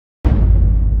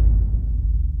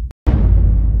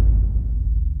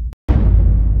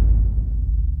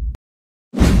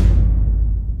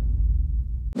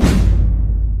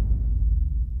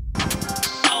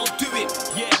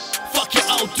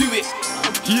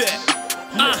Look,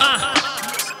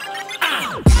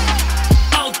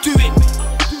 I'll do it.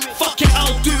 Fuck it,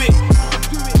 I'll do it.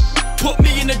 Put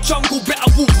me in the jungle,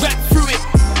 better walk right through it.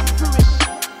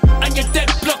 And your dead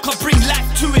block, I'll bring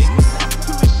life to it.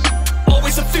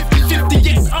 Always a 50-50,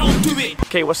 yes, I'll do it.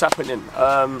 Okay, what's happening?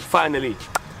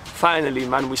 Finally,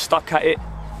 man, we stuck at it.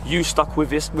 You stuck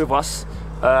with us.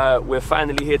 We're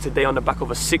finally here today on the back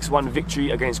of a 6-1 victory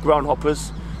against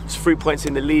GroundHoppers. It's 3 points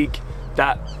in the league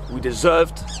that we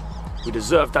deserved. We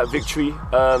deserved that victory.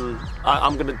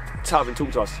 I'm going to tell them,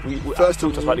 talk to us. Talk to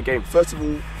us about the game. First of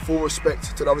all, full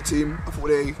respect to the other team. I thought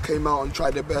they came out and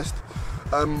tried their best.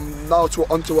 Now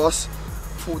onto us.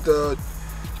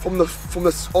 From the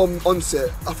onset,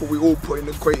 I thought we all put in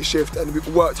a great shift and we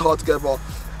worked hard together.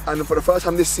 And for the first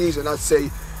time this season, I'd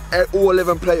say all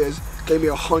 11 players gave me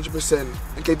 100%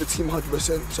 and gave the team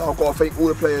 100%. So I've got to thank all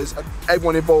the players and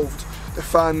everyone involved, the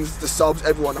fans, the subs,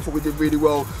 everyone. I thought we did really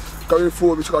well. Going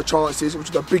forward, we took our chances, which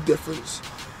was a big difference.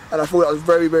 And I thought that was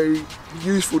very, very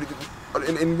useful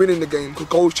in winning the game, because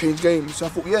goals change games. So I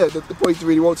thought, yeah, the boys did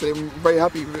really well today. I'm very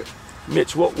happy with it.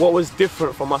 Mitch, what was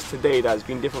different from us today that has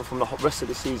been different from the rest of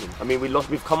the season? I mean,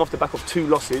 we've come off the back of 2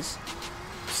 losses,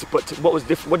 but what was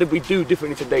different? What did we do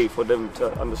differently today for them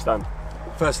to understand?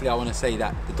 Firstly, I want to say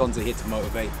that the Dons are here to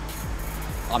motivate.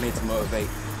 I'm here to motivate.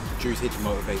 Drew's here to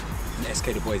motivate, and SK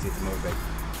the boys here to motivate.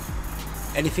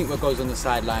 Anything that goes on the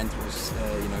sidelines was,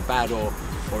 bad or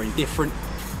indifferent,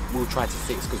 we'll try to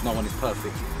fix, because no one is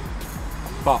perfect.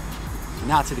 But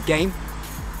now to the game,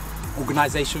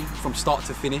 organisation from start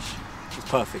to finish was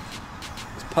perfect.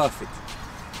 It's perfect.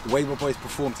 The way my boys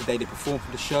performed today, they performed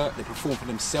for the shirt, they performed for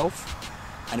themselves,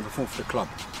 and they performed for the club.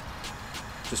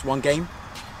 Just one game.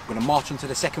 We're going to march on to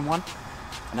the second one,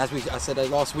 and as I said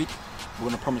last week, we're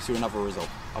going to promise you another result.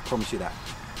 I promise you that.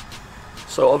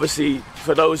 So obviously,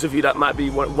 for those of you that might be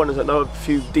wanting to know a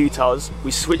few details,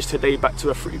 we switched today back to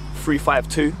a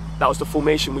 3-5-2. That was the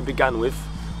formation we began with.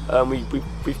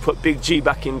 We've put Big G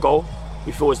back in goal.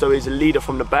 We feel as though he's a leader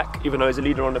from the back, even though he's a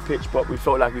leader on the pitch, but we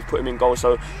felt like we've put him in goal.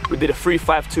 So we did a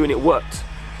 3-5-2 and it worked.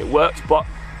 It worked, but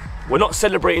we're not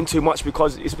celebrating too much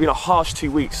because it's been a harsh 2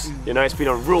 weeks. You know, it's been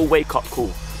a real wake-up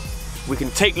call. We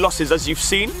can take losses, as you've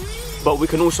seen, but we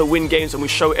can also win games, and we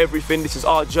show everything. This is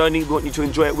our journey. We want you to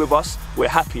enjoy it with us. We're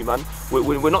happy, man.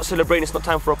 We're not celebrating. It's not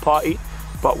time for a party,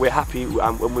 but we're happy,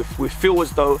 and we feel as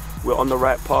though we're on the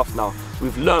right path now.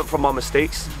 We've learned from our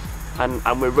mistakes, and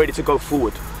we're ready to go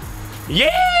forward. Yeah!